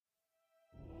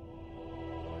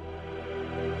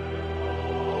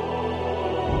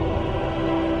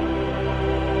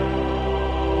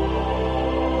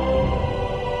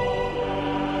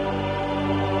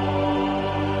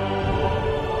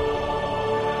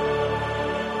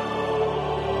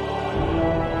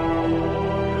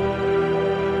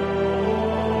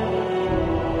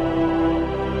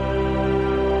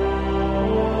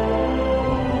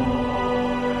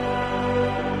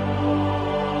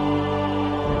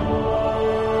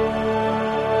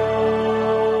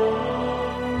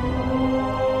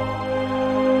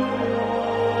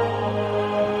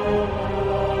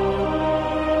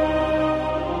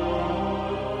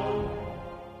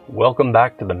Welcome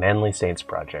back to the Manly Saints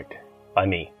Project, by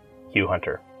me, Hugh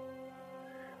Hunter.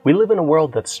 We live in a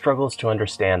world that struggles to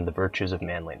understand the virtues of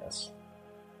manliness.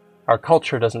 Our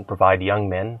culture doesn't provide young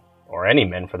men, or any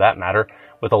men for that matter,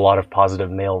 with a lot of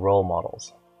positive male role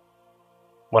models.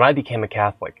 When I became a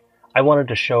Catholic, I wanted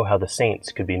to show how the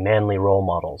saints could be manly role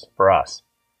models for us.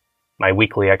 My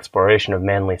weekly exploration of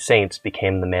manly saints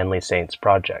became the Manly Saints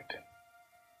Project.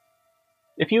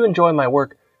 If you enjoy my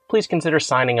work, please consider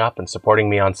signing up and supporting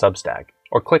me on Substack,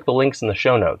 or click the links in the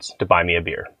show notes to buy me a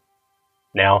beer.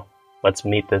 Now, let's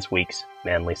meet this week's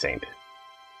Manly Saint.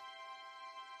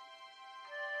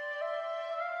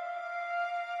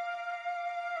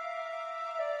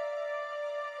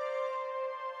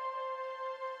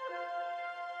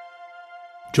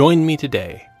 Join me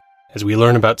today as we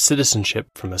learn about citizenship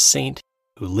from a saint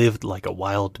who lived like a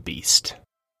wild beast.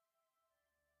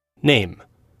 Name: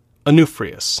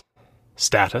 Onuphrius.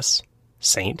 Status: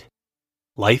 saint.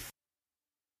 Life: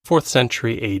 4th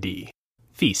century AD.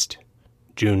 Feast: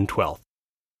 June 12th.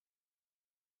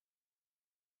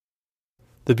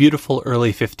 The beautiful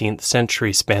early 15th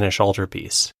century Spanish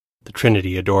altarpiece, the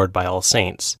Trinity adored by all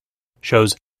saints,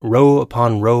 shows row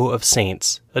upon row of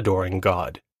saints adoring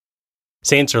God.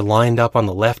 Saints are lined up on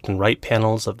the left and right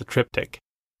panels of the triptych,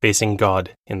 facing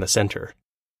God in the center.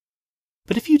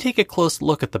 But if you take a close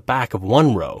look at the back of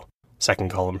one row,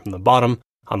 second column from the bottom,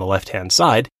 on the left-hand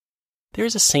side, there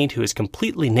is a saint who is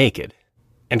completely naked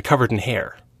and covered in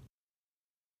hair.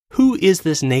 Who is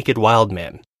this naked wild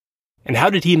man, and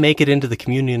how did he make it into the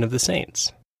communion of the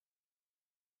saints?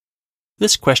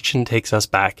 This question takes us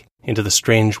back into the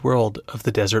strange world of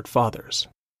the Desert Fathers.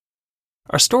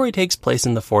 Our story takes place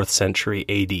in the 4th century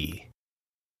AD.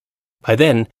 By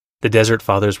then, the Desert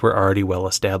Fathers were already well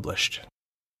established.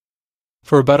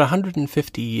 For about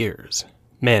 150 years,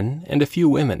 men and a few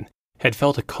women had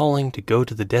felt a calling to go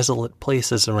to the desolate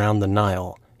places around the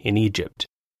Nile in Egypt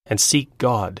and seek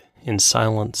God in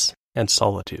silence and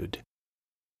solitude.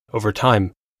 Over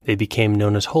time, they became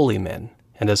known as holy men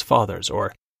and as fathers,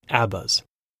 or abbas.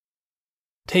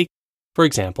 Take, for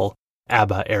example,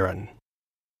 Abba Aaron.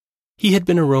 He had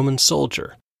been a Roman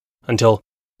soldier until,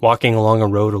 walking along a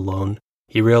road alone,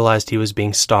 he realized he was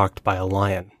being stalked by a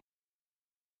lion.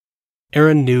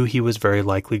 Aaron knew he was very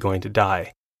likely going to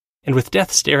die, and with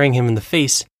death staring him in the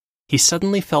face, he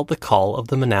suddenly felt the call of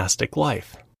the monastic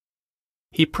life.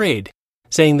 He prayed,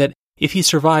 saying that if he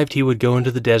survived he would go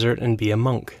into the desert and be a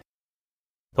monk.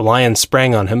 The lion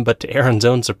sprang on him, but to Aaron's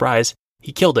own surprise,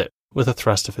 he killed it with a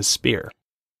thrust of his spear.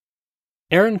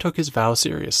 Aaron took his vow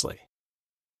seriously.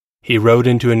 He rode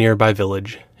into a nearby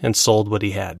village and sold what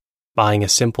he had, buying a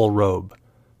simple robe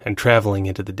and traveling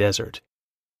into the desert.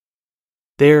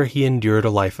 There he endured a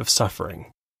life of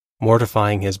suffering,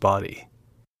 mortifying his body.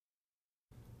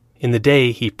 In the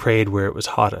day he prayed where it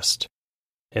was hottest.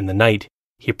 In the night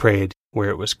he prayed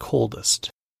where it was coldest.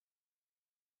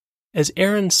 As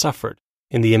Aaron suffered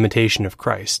in the imitation of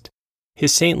Christ,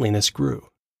 his saintliness grew.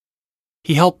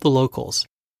 He helped the locals,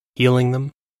 healing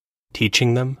them,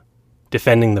 teaching them,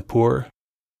 defending the poor,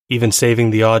 even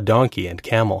saving the odd donkey and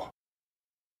camel.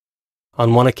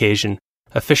 On one occasion,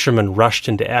 a fisherman rushed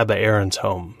into Abba Aaron's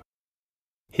home.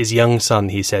 His young son,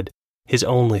 he said, his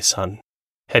only son,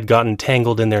 had gotten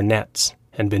tangled in their nets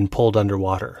and been pulled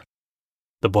underwater.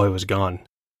 The boy was gone.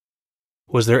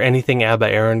 Was there anything Abba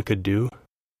Aaron could do?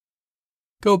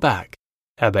 "Go back,"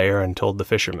 Abba Aaron told the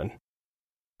fisherman.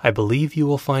 "I believe you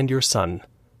will find your son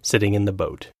sitting in the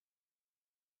boat."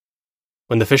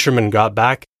 When the fisherman got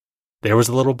back, there was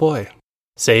the little boy,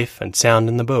 safe and sound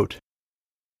in the boat.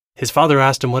 His father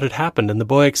asked him what had happened, and the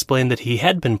boy explained that he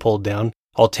had been pulled down,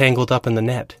 all tangled up in the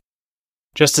net.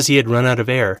 Just as he had run out of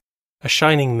air, a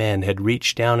shining man had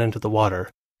reached down into the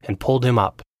water and pulled him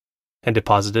up and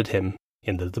deposited him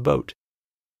into the boat.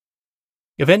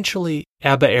 Eventually,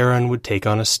 Abba Aaron would take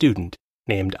on a student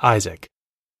named Isaac.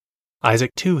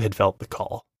 Isaac too had felt the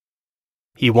call.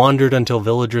 He wandered until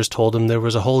villagers told him there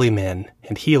was a holy man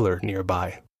and healer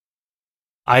nearby.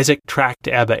 Isaac tracked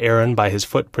Abba Aaron by his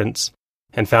footprints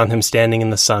and found him standing in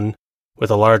the sun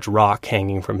with a large rock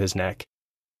hanging from his neck.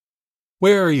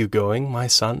 "Where are you going, my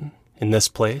son, in this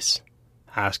place?"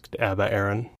 asked Abba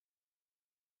Aaron.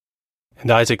 And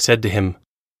Isaac said to him,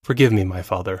 "Forgive me, my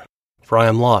father, for I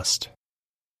am lost."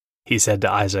 He said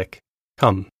to Isaac,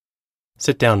 "Come,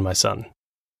 sit down, my son.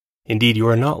 Indeed, you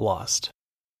are not lost.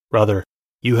 Rather,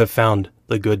 you have found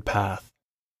the good path."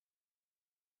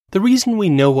 The reason we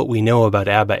know what we know about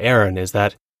Abba Aaron is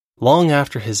that, long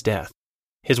after his death,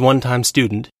 his one-time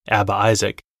student, Abba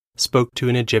Isaac, spoke to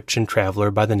an Egyptian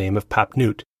traveler by the name of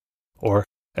Paphnut, or,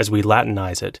 as we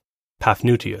Latinize it,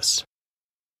 Paphnutius.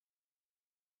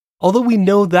 Although we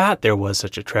know that there was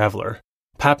such a traveler,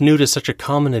 Paphnut is such a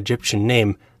common Egyptian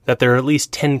name that there are at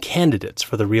least 10 candidates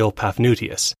for the real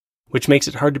Paphnutius, which makes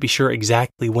it hard to be sure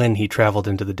exactly when he traveled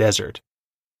into the desert.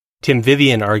 Tim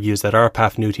Vivian argues that our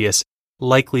Paphnutius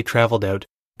likely traveled out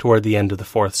toward the end of the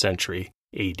 4th century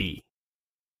AD.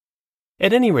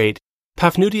 At any rate,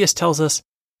 Paphnutius tells us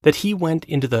that he went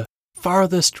into the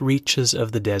farthest reaches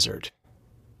of the desert.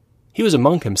 He was a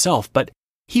monk himself, but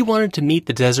he wanted to meet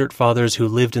the desert fathers who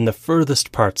lived in the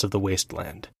furthest parts of the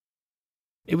wasteland.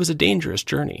 It was a dangerous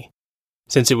journey,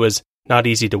 since it was not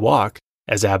easy to walk,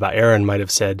 as Abba Aaron might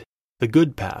have said, the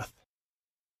good path.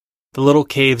 The little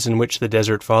caves in which the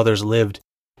desert fathers lived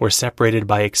were separated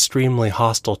by extremely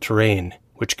hostile terrain,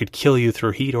 which could kill you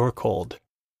through heat or cold.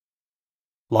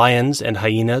 Lions and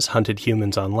hyenas hunted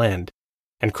humans on land,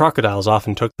 and crocodiles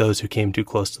often took those who came too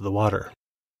close to the water.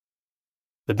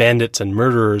 The bandits and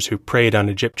murderers who preyed on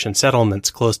Egyptian settlements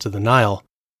close to the Nile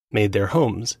made their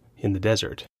homes in the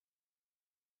desert.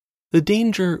 The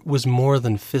danger was more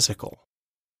than physical.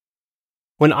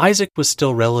 When Isaac was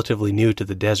still relatively new to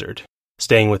the desert,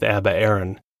 staying with Abba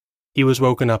Aaron, he was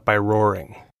woken up by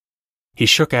roaring. He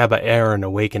shook Abba Aaron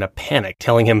awake in a panic,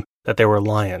 telling him that there were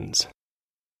lions.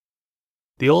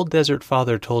 The old desert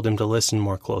father told him to listen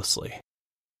more closely.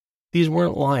 These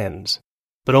weren't lions,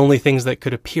 but only things that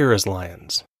could appear as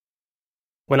lions.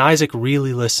 When Isaac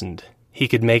really listened, he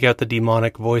could make out the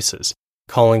demonic voices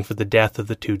calling for the death of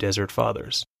the 2 desert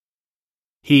fathers.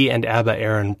 He and Abba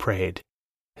Aaron prayed,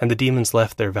 and the demons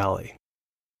left their valley.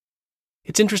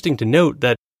 It's interesting to note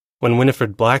that when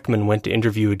Winifred Blackman went to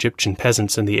interview Egyptian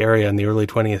peasants in the area in the early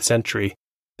 20th century,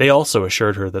 they also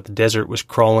assured her that the desert was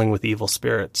crawling with evil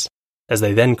spirits, as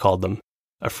they then called them,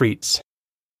 Afrits.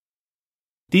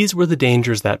 These were the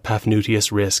dangers that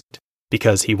Paphnutius risked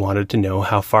because he wanted to know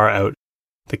how far out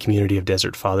the community of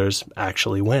desert fathers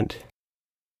actually went.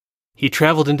 He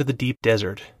traveled into the deep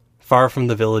desert, far from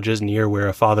the villages near where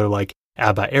a father like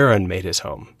Abba Aaron made his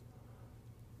home.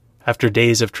 After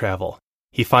days of travel,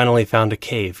 he finally found a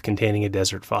cave containing a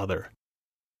desert father.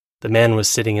 The man was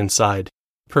sitting inside,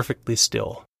 perfectly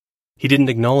still. He didn't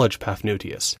acknowledge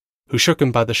Paphnutius, who shook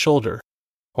him by the shoulder,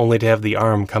 only to have the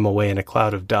arm come away in a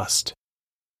cloud of dust.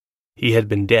 He had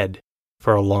been dead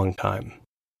for a long time.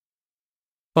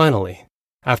 Finally,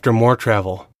 after more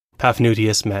travel,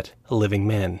 Paphnutius met a living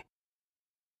man.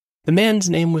 The man's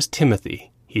name was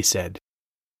Timothy, he said.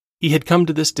 He had come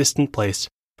to this distant place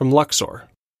from Luxor.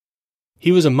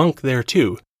 He was a monk there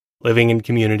too, living in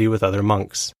community with other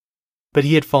monks. But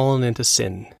he had fallen into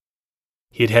sin.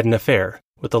 He had had an affair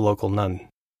with a local nun.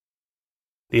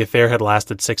 The affair had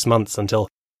lasted 6 months until,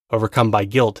 overcome by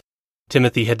guilt,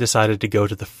 Timothy had decided to go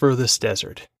to the furthest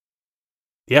desert.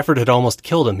 The effort had almost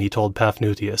killed him, he told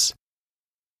Paphnutius.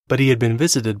 But he had been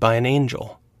visited by an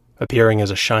angel, appearing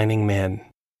as a shining man,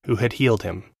 who had healed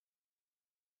him.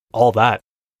 All that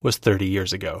was 30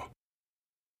 years ago.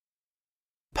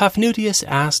 Paphnutius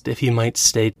asked if he might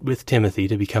stay with Timothy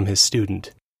to become his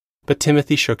student, but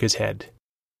Timothy shook his head.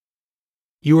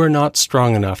 You are not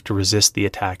strong enough to resist the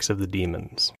attacks of the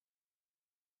demons.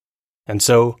 And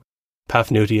so,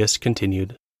 Paphnutius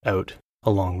continued out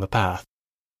along the path.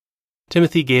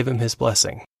 Timothy gave him his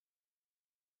blessing.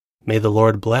 May the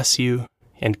Lord bless you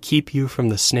and keep you from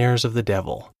the snares of the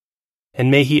devil,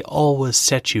 and may he always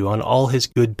set you on all his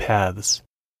good paths,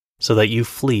 so that you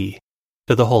flee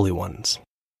to the holy ones.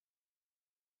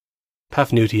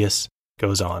 Paphnutius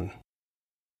goes on.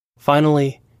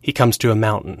 Finally, he comes to a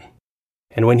mountain,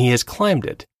 and when he has climbed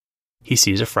it, he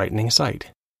sees a frightening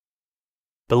sight.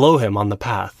 Below him on the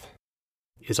path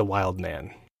is a wild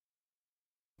man.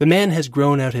 The man has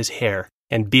grown out his hair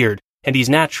and beard, and he's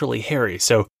naturally hairy,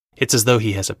 so it's as though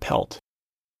he has a pelt.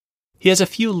 He has a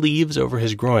few leaves over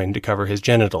his groin to cover his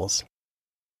genitals.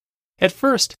 At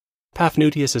first,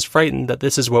 Paphnutius is frightened that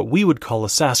this is what we would call a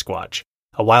Sasquatch,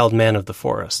 a wild man of the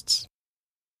forests.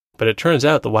 But it turns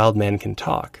out the wild man can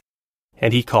talk,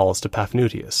 and he calls to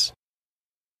Paphnutius.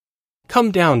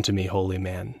 Come down to me, holy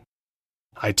man.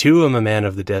 I too am a man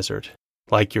of the desert,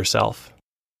 like yourself.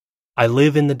 I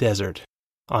live in the desert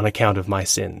on account of my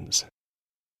sins.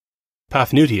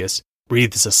 Paphnutius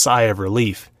breathes a sigh of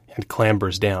relief and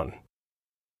clambers down.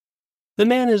 The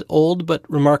man is old but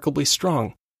remarkably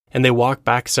strong, and they walk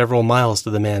back several miles to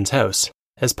the man's house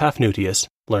as Paphnutius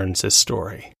learns his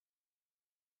story.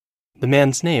 The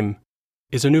man's name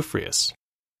is Onuphrius,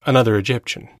 another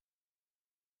Egyptian.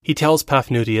 He tells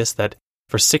Paphnutius that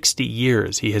for 60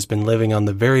 years he has been living on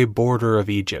the very border of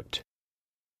Egypt,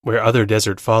 where other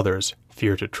desert fathers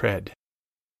fear to tread.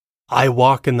 I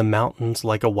walk in the mountains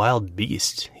like a wild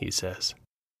beast, he says.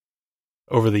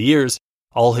 Over the years,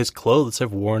 all his clothes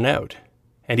have worn out,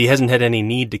 and he hasn't had any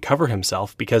need to cover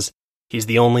himself because he's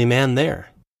the only man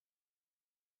there.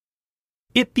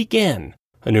 It began,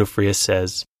 Onuphrius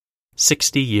says,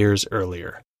 60 years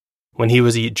earlier, when he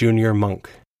was a junior monk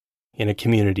in a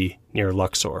community near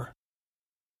Luxor.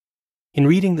 In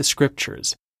reading the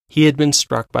scriptures, he had been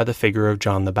struck by the figure of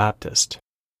John the Baptist.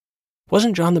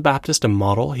 Wasn't John the Baptist a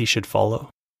model he should follow?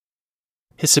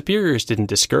 His superiors didn't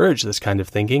discourage this kind of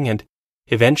thinking, and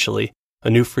eventually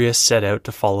Onuphrius set out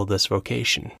to follow this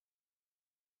vocation.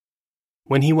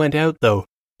 When he went out, though,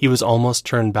 he was almost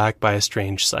turned back by a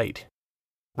strange sight.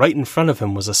 Right in front of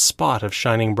him was a spot of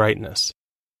shining brightness.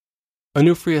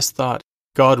 Onuphrius thought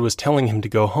God was telling him to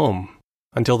go home,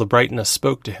 until the brightness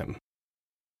spoke to him.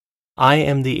 "I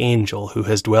am the angel who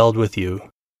has dwelled with you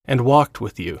and walked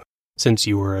with you since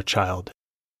you were a child."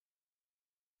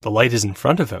 The light is in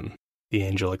front of him, the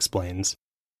angel explains,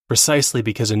 precisely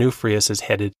because Onuphrius is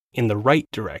headed in the right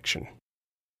direction.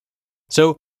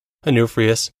 So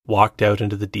Onuphrius walked out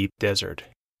into the deep desert,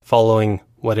 following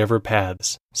whatever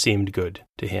paths seemed good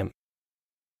to him.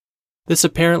 This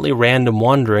apparently random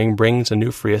wandering brings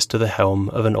Onuphrius to the home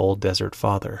of an old desert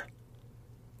father.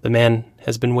 The man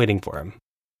has been waiting for him.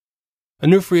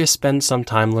 Onuphrius spends some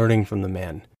time learning from the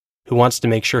man, who wants to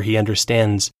make sure he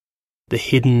understands the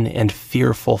hidden and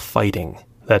fearful fighting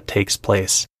that takes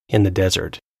place in the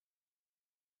desert.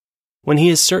 When he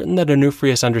is certain that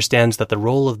Onuphrius understands that the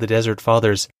role of the desert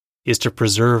fathers is to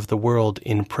preserve the world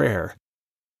in prayer,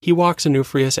 he walks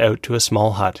Onuphrius out to a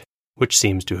small hut, which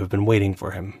seems to have been waiting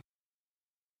for him.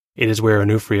 It is where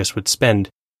Onuphrius would spend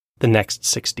the next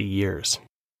 60 years.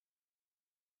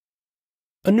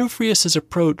 Onuphrius's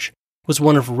approach was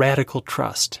one of radical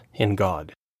trust in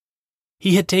God.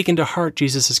 He had taken to heart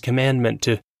Jesus' commandment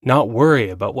to not worry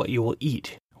about what you will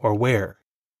eat or wear.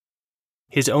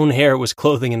 His own hair was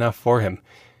clothing enough for him.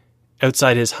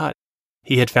 Outside his hut,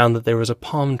 he had found that there was a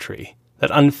palm tree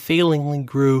that unfailingly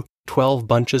grew 12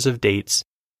 bunches of dates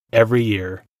every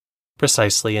year,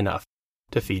 precisely enough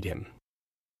to feed him.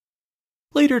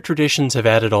 Later traditions have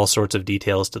added all sorts of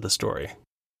details to the story.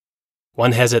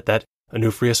 One has it that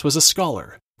Onuphrius was a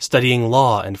scholar, studying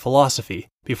law and philosophy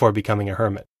before becoming a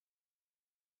hermit.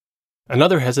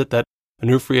 Another has it that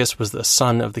Onuphrius was the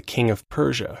son of the king of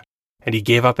Persia, and he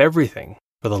gave up everything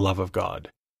for the love of God.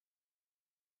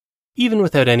 Even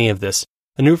without any of this,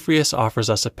 Onuphrius offers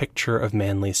us a picture of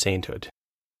manly sainthood.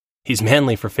 He's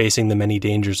manly for facing the many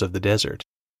dangers of the desert,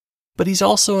 but he's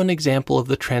also an example of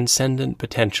the transcendent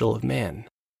potential of man.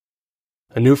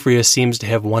 Onuphrius seems to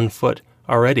have one foot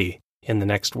already in the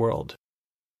next world.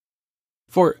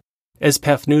 For, as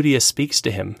Paphnutius speaks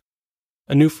to him,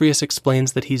 Onuphrius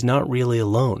explains that he's not really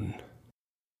alone.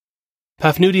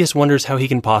 Paphnutius wonders how he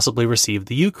can possibly receive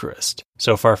the Eucharist,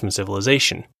 so far from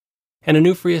civilization, and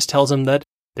Onuphrius tells him that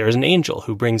there is an angel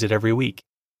who brings it every week.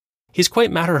 He's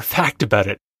quite matter-of-fact about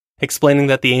it, explaining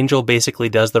that the angel basically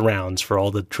does the rounds for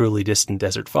all the truly distant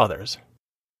desert fathers.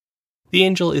 The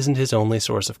angel isn't his only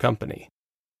source of company.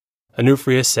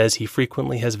 Onuphrius says he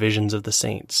frequently has visions of the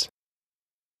saints.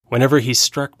 Whenever he's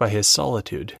struck by his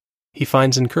solitude, he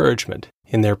finds encouragement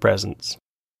in their presence.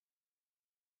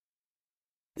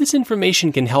 This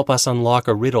information can help us unlock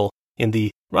a riddle in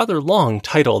the rather long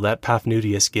title that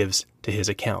Paphnutius gives to his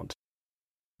account.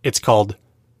 It's called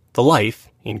The Life,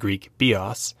 in Greek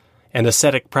bios, and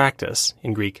Ascetic Practice,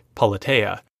 in Greek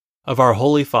politeia, of our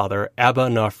Holy Father Abba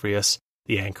Onuphrius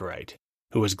the Anchorite,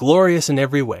 who was glorious in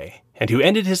every way, and who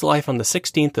ended his life on the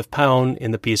 16th of Paon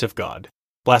in the peace of God.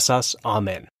 Bless us,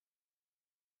 Amen.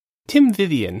 Tim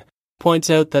Vivian points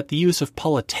out that the use of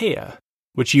politeia,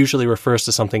 which usually refers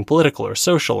to something political or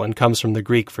social and comes from the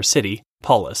Greek for city,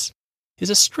 polis, is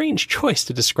a strange choice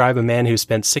to describe a man who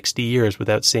spent 60 years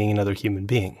without seeing another human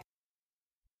being.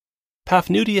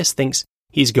 Paphnutius thinks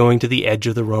he's going to the edge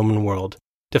of the Roman world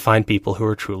to find people who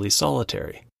are truly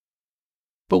solitary.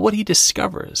 But what he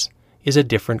discovers is a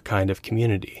different kind of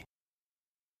community.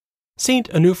 Saint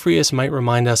Onuphrius might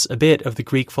remind us a bit of the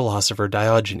Greek philosopher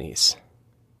Diogenes.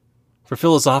 For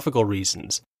philosophical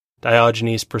reasons,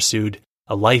 Diogenes pursued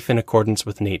a life in accordance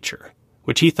with nature,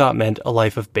 which he thought meant a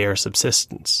life of bare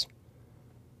subsistence.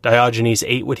 Diogenes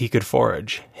ate what he could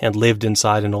forage and lived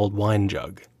inside an old wine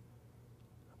jug.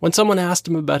 When someone asked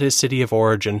him about his city of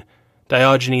origin,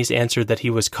 Diogenes answered that he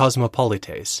was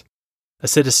cosmopolites, a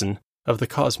citizen of the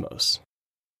cosmos.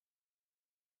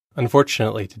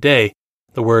 Unfortunately, today,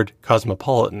 the word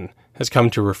cosmopolitan has come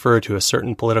to refer to a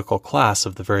certain political class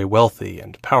of the very wealthy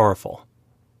and powerful.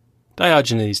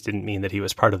 Diogenes didn't mean that he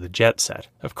was part of the jet set,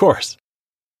 of course.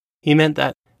 He meant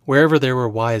that wherever there were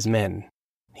wise men,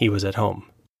 he was at home.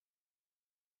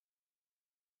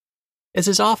 As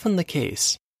is often the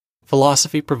case,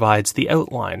 philosophy provides the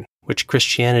outline which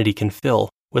Christianity can fill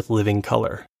with living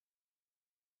color.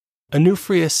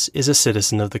 Onuphrius is a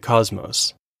citizen of the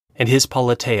cosmos, and his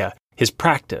politeia, his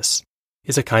practice,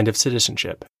 is a kind of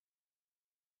citizenship.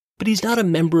 But he's not a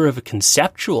member of a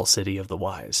conceptual city of the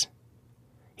wise.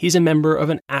 He's a member of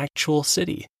an actual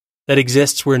city that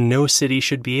exists where no city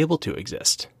should be able to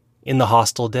exist, in the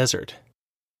hostile desert.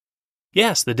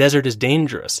 Yes, the desert is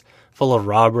dangerous, full of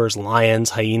robbers, lions,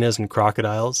 hyenas, and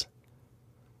crocodiles.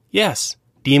 Yes,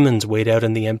 demons wait out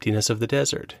in the emptiness of the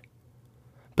desert.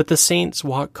 But the saints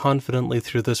walk confidently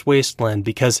through this wasteland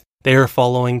because they are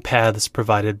following paths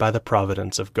provided by the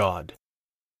providence of God.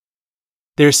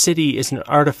 Their city is an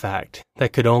artifact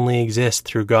that could only exist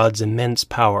through God's immense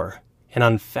power and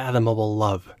unfathomable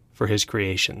love for his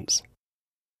creations.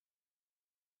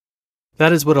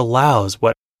 That is what allows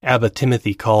what Abba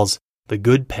Timothy calls the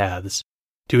good paths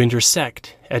to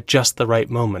intersect at just the right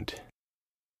moment.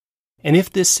 And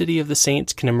if this city of the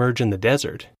saints can emerge in the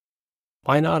desert,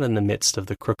 why not in the midst of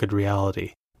the crooked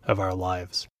reality of our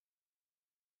lives?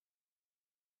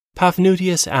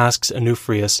 Paphnutius asks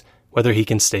Onuphrius whether he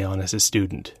can stay on as his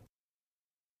student.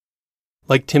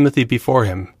 Like Timothy before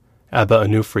him, Abba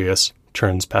Onuphrius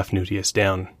turns Paphnutius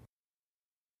down.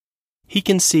 He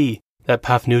can see that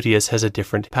Paphnutius has a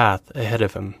different path ahead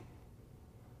of him.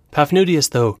 Paphnutius,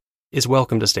 though, is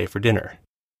welcome to stay for dinner.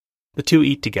 The two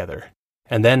eat together,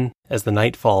 and then, as the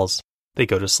night falls, they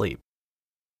go to sleep.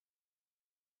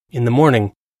 In the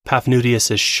morning,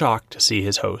 Paphnutius is shocked to see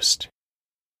his host.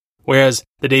 Whereas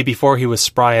the day before he was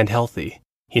spry and healthy,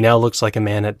 he now looks like a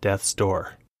man at death's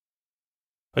door.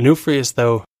 Onuphrius,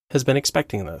 though, has been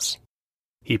expecting this.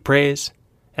 He prays,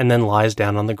 and then lies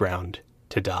down on the ground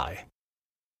to die.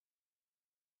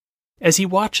 As he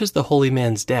watches the holy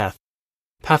man's death,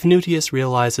 Paphnutius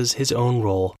realizes his own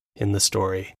role in the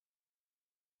story.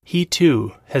 He,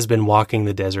 too, has been walking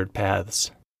the desert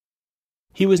paths.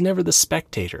 He was never the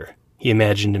spectator he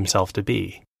imagined himself to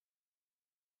be.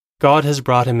 God has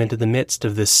brought him into the midst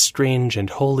of this strange and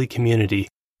holy community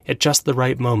at just the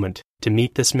right moment to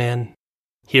meet this man,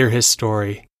 hear his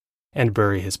story, and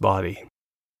bury his body.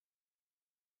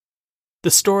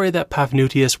 The story that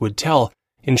Paphnutius would tell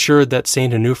ensured that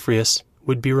Saint Onuphrius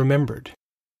would be remembered.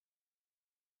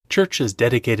 Churches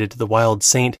dedicated to the wild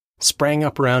saint sprang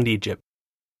up around Egypt.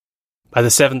 By the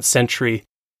 7th century,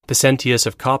 Pacentius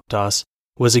of Coptos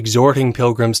was exhorting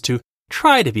pilgrims to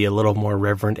try to be a little more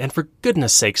reverent and for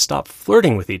goodness sake stop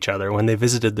flirting with each other when they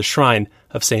visited the shrine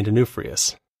of Saint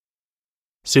Onuphrius.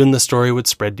 Soon the story would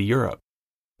spread to Europe,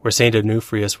 where Saint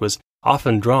Onuphrius was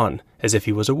often drawn as if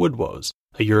he was a woodwose,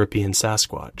 a European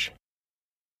Sasquatch.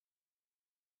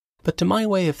 But to my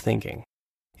way of thinking,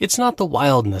 it's not the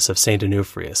wildness of Saint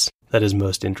Onuphrius that is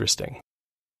most interesting.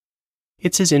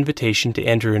 It's his invitation to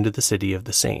enter into the city of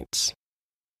the saints.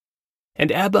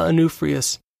 And Abba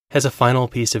Onuphrius has a final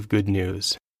piece of good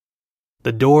news.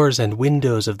 The doors and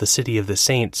windows of the city of the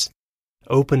saints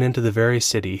open into the very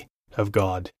city of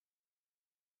God.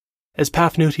 As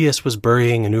Paphnutius was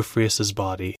burying Onuphrius's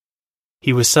body,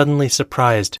 he was suddenly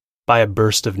surprised by a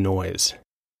burst of noise.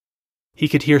 He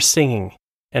could hear singing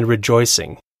and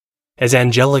rejoicing as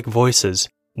angelic voices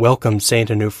welcomed Saint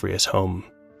Onuphrius home.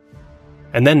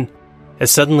 And then, as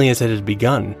suddenly as it had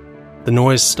begun, the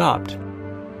noise stopped,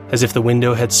 as if the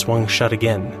window had swung shut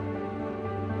again.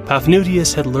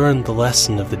 Paphnutius had learned the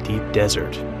lesson of the deep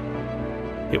desert.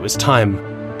 It was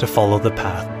time to follow the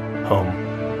path home.